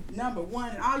that you number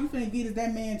one and all you finna get is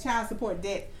that man child support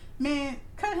debt. Man,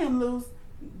 cut him loose.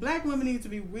 Black women need to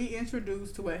be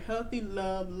reintroduced to what healthy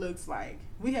love looks like.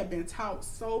 We have been taught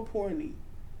so poorly.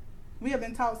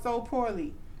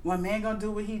 One man gonna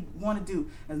do what he want to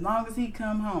do as long as he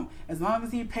come home, as long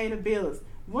as he pay the bills.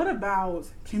 What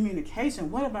about communication?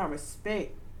 What about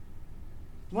respect?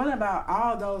 What about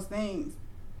all those things?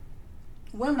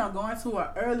 Women are going to an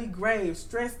early grave,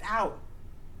 stressed out,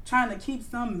 trying to keep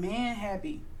some man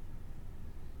happy.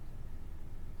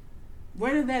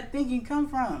 Where did that thinking come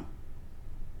from?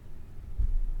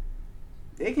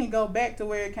 It can go back to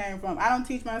where it came from. I don't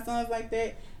teach my sons like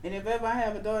that, and if ever I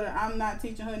have a daughter, I'm not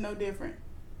teaching her no different.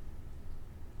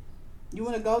 You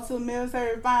want to go to the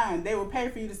military? Fine. They will pay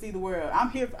for you to see the world.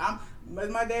 As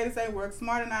my daddy say, work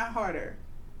smarter, not harder.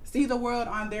 See the world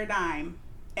on their dime.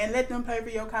 And let them pay for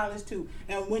your college too.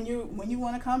 And when you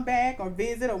want to come back or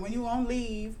visit or when you want to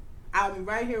leave, I'll be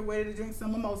right here ready to drink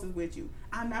some mimosas with you.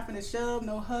 I'm not finna shove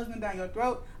no husband down your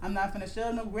throat. I'm not finna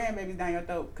shove no grandbabies down your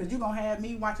throat. Because you're going to have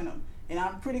me watching them. And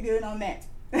I'm pretty good on that.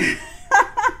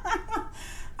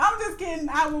 I'm just kidding.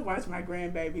 I will watch my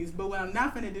grandbabies. But what I'm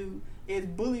not finna do is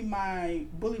bully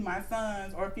my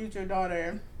sons or future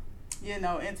daughter,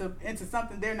 into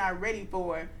something they're not ready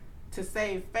for to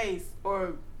save face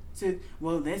or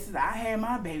I had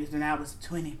my babies when I was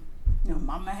 20.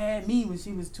 Mama had me when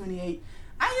she was 28.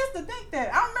 I used to think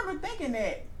that. I remember thinking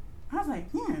that. I was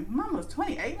like, Mama was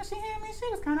 28 when she had me. She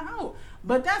was kind of old.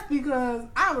 But that's because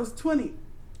I was 20.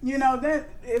 That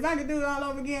if I could do it all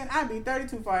over again, I'd be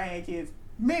 32 before I had kids.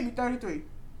 Maybe 33.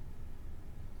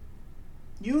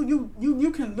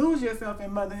 You can lose yourself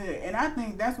in motherhood. And I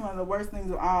think that's one of the worst things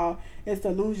of all is to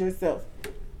lose yourself.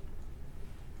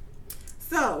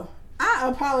 So, I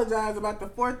apologize about the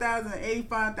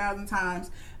 4,085,000 times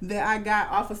that I got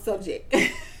off a subject.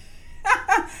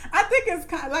 I think it's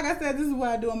kind of, like I said, this is what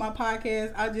I do on my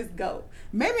podcast. I'll just go.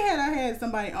 Maybe had I had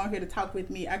somebody on here to talk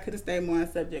with me, I could have stayed more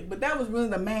on subject. But that was really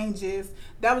the main gist.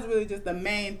 That was really just the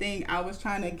main thing I was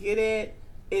trying to get at,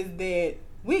 is that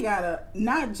we gotta,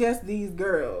 not just these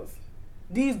girls,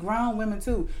 these grown women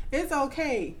too. It's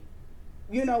okay.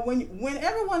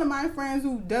 Whenever one of my friends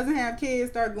who doesn't have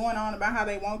kids start going on about how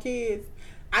they want kids,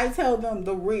 I tell them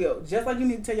the real. Just like you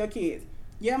need to tell your kids.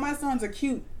 Yeah, my sons are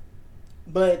cute.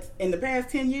 But in the past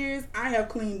 10 years, I have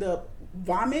cleaned up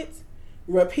vomit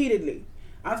repeatedly.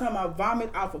 I'm talking about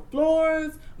vomit off of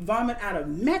floors, vomit out of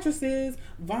mattresses,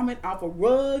 vomit off of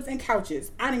rugs and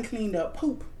couches. I done cleaned up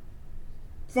poop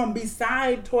from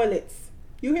beside toilets.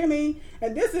 You hear me?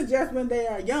 And this is just when they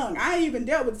are young. I ain't even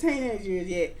dealt with teenage years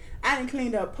yet. I done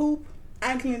cleaned up poop. I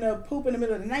done cleaned up poop in the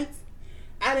middle of the night.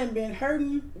 I done been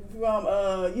hurting from,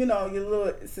 your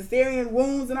little cesarean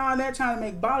wounds and all that, trying to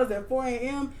make bottles at 4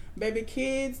 a.m. Baby,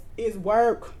 kids is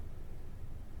work.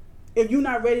 If you're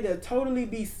not ready to totally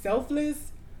be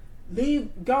selfless,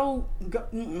 go.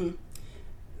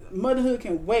 Motherhood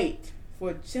can wait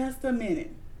for just a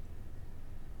minute.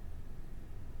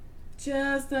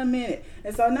 Just a minute.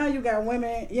 And so now you got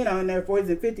women, in their 40s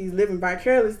and 50s living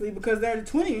vicariously because their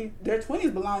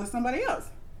 20s belong to somebody else.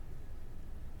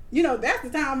 That's the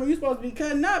time when you're supposed to be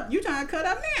cutting up. You trying to cut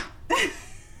up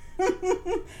now.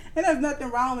 And there's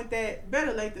nothing wrong with that.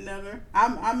 Better late than never.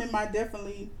 I'm in my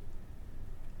definitely.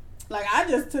 Like, I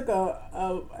just took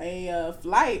a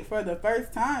flight for the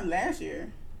first time last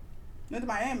year. Went to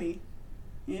Miami.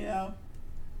 You know.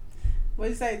 What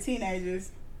do you say,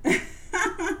 teenagers?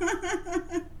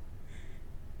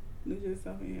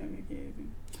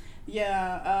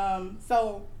 Yeah,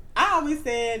 so I always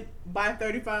said by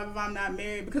 35 if I'm not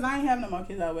married, because I ain't having no more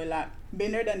kids always. Like,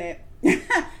 been there, done that.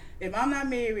 If I'm not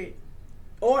married,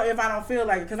 or if I don't feel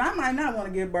like it, because I might not want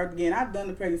to give birth again. I've done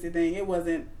the pregnancy thing. It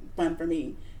wasn't fun for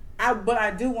me. But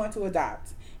I do want to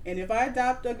adopt. And if I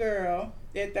adopt a girl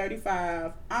at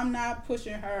 35, I'm not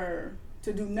pushing her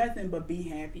to do nothing but be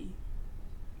happy.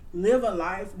 Live a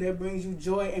life that brings you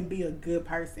joy and be a good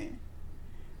person.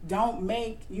 Don't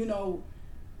make, these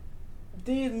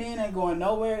men ain't going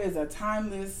nowhere it's a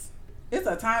timeless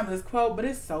quote, but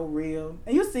it's so real.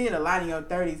 And you see it a lot in your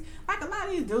 30s. Like, a lot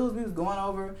of these dudes we was going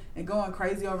over and going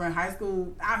crazy over in high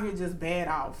school out here just bad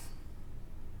off.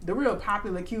 The real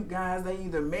popular cute guys, they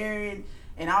either married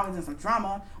and always in some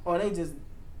drama, or they just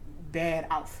bad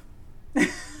off.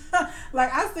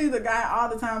 Like, I see the guy all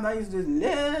the time that used to just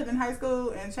live in high school,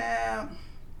 and child,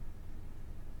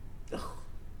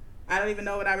 I don't even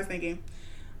know what I was thinking.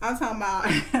 I'm talking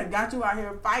about got you out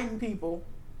here fighting people,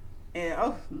 and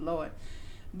oh Lord.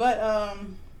 But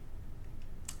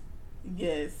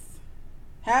yes,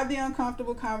 have the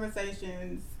uncomfortable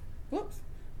conversations. Whoops,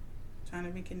 trying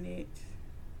to reconnect.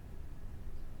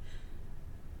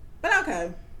 But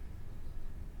okay,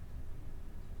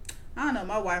 I don't know,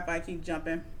 my Wi-Fi keep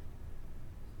jumping.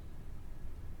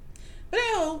 But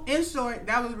anywho, in short,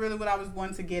 that was really what I was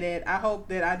wanting to get at. I hope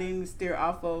that I didn't steer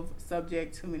off of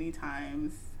subject too many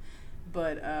times.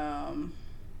 But,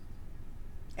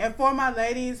 and for my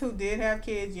ladies who did have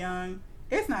kids young,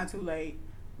 it's not too late.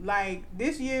 Like,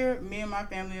 this year, me and my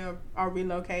family are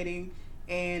relocating.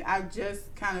 And I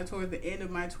just kind of towards the end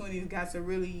of my 20s got to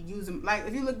really use them. Like,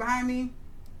 if you look behind me,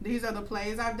 these are the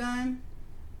plays I've done.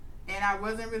 And I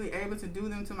wasn't really able to do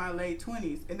them to my late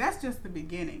 20s. And that's just the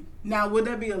beginning. Now, would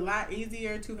that be a lot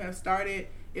easier to have started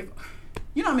if,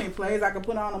 you know how many plays I could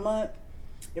put on a month?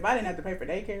 If I didn't have to pay for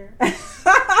daycare?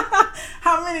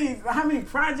 How many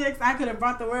projects I could have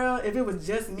brought the world if it was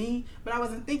just me? But I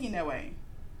wasn't thinking that way.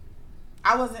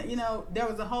 I wasn't, there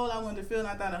was a hole I wanted to fill, and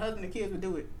I thought a husband and kids would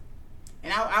do it.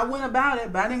 And I went about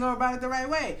it, but I didn't go about it the right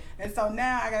way. And so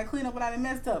now I got to clean up what I done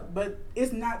messed up. But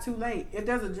it's not too late. If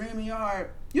there's a dream in your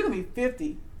heart, you can be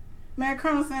 50. Man,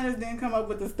 Colonel Sanders didn't come up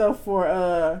with the stuff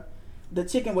for the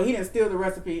chicken. Well, he didn't steal the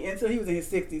recipe until he was in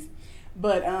his 60s.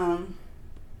 But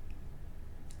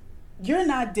you're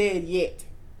not dead yet.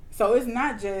 So it's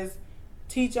not just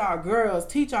teach our girls,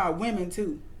 teach our women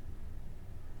too.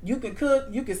 You can cook,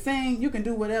 you can sing, you can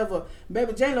do whatever.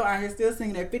 Baby J-Lo out here still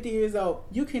singing at 50 years old.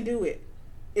 You can do it.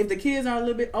 If the kids are a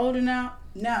little bit older now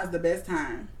is the best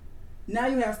time. Now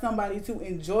you have somebody to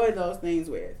enjoy those things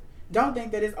with. Don't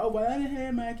think that it's, oh, well, I didn't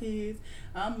have my kids.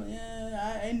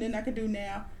 Ain't nothing I can do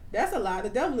now. That's a lie. The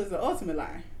devil is the ultimate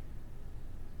lie.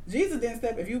 Jesus didn't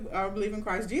step, if you are believing in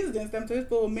Christ, Jesus didn't step into his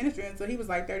full ministry until he was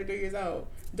like 33 years old.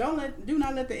 Do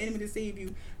not let the enemy deceive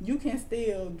you. You can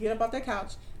still get up off that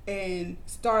couch and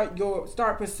start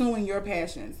pursuing your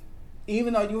passions,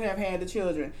 even though you have had the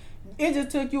children. It just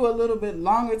took you a little bit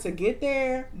longer to get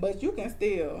there, but you can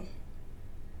still.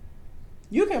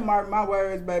 You can mark my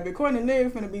words, baby. According to Larry,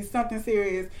 it's going to be something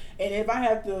serious. And if I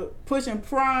have to push and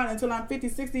prod until I'm 50,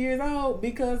 60 years old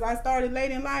because I started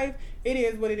late in life, it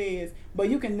is what it is. But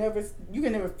you can never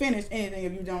finish anything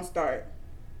if you don't start.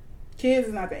 Kids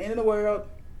is not the end of the world.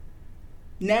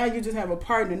 Now you just have a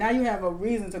partner. Now you have a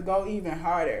reason to go even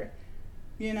harder.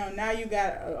 Now you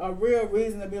got a real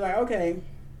reason to be like, okay,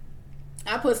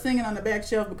 I put singing on the back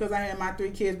shelf because I had my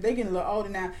 3 kids. They getting a little older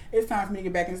now. It's time for me to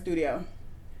get back in the studio.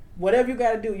 Whatever you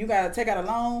got to do, you got to take out a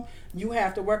loan. You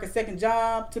have to work a second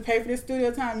job to pay for this studio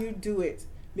time. You do it,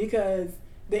 because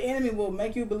the enemy will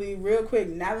make you believe real quick,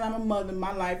 now that I'm a mother,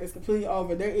 my life is completely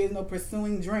over. There is no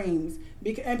pursuing dreams.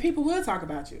 And people will talk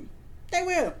about you. They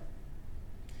will.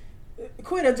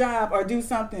 Quit a job or do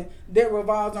something that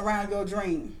revolves around your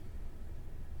dream.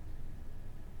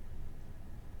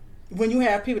 When you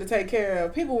have people to take care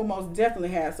of, people will most definitely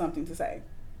have something to say.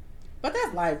 But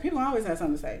that's life. People always have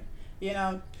something to say.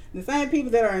 The same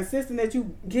people that are insisting that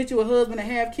you get you a husband and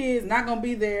have kids, not going to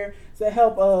be there to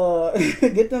help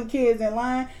get them kids in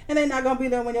line. And they're not going to be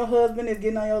there when your husband is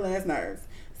getting on your last nerves.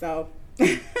 So,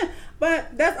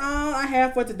 but that's all I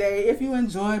have for today. If you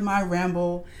enjoyed my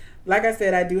ramble, like I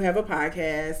said, I do have a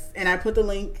podcast. And I put the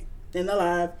link in the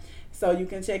live. So you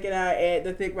can check it out at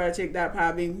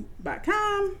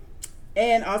thethickwriterchick.podbean.com.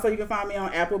 And also, you can find me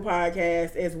on Apple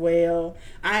Podcasts as well.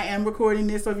 I am recording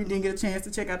this, so if you didn't get a chance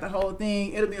to check out the whole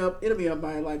thing, it'll be up. It'll be up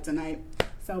by like tonight.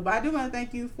 So, but I do want to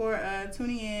thank you for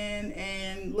tuning in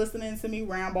and listening to me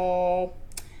ramble.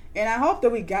 And I hope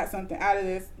that we got something out of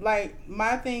this. Like,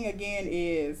 my thing again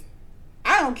is,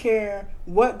 I don't care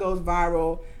what goes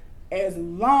viral, as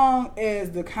long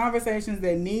as the conversations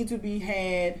that need to be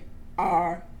had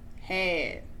are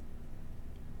had.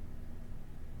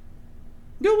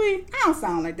 Do we? I don't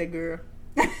sound like that girl.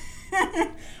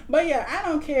 But yeah, I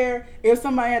don't care if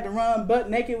somebody had to run butt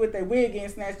naked with their wig getting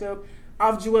snatched up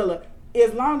off Juella.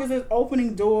 As long as it's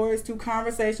opening doors to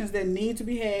conversations that need to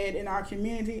be had in our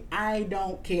community, I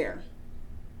don't care.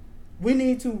 We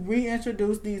need to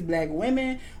reintroduce these black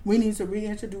women. We need to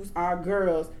reintroduce our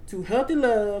girls to healthy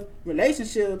love,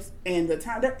 relationships, and the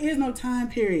time. There is no time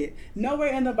period.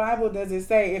 Nowhere in the Bible does it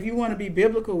say, if you want to be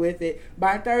biblical with it,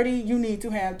 by 30, you need to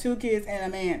have 2 kids and a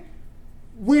man.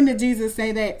 When did Jesus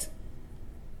say that?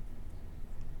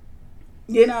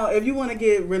 You know, if you want to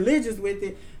get religious with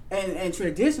it and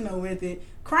traditional with it,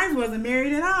 Christ wasn't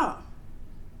married at all.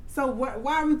 So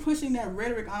why are we pushing that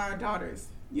rhetoric on our daughters?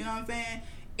 You know what I'm saying?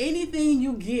 Anything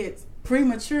you get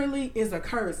prematurely is a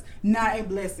curse, not a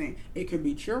blessing. It could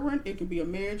be children. It could be a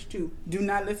marriage too. Do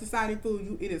not let society fool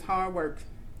you. It is hard work.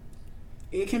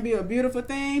 It can be a beautiful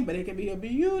thing, but it can be a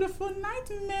beautiful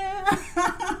nightmare.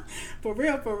 For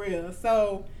real, for real.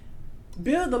 So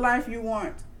build the life you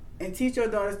want and teach your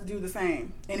daughters to do the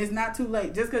same. And it's not too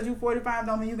late. Just because you're 45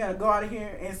 don't mean you got to go out of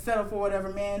here and settle for whatever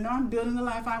man. No, I'm building the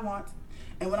life I want.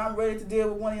 And when I'm ready to deal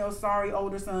with one of your sorry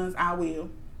older sons, I will.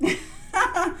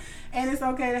 And it's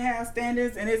okay to have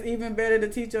standards, and it's even better to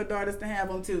teach your daughters to have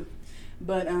them too.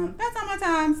 But that's all my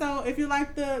time. So if you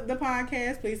like the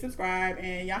podcast, please subscribe,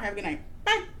 and y'all have a good night.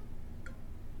 Bye.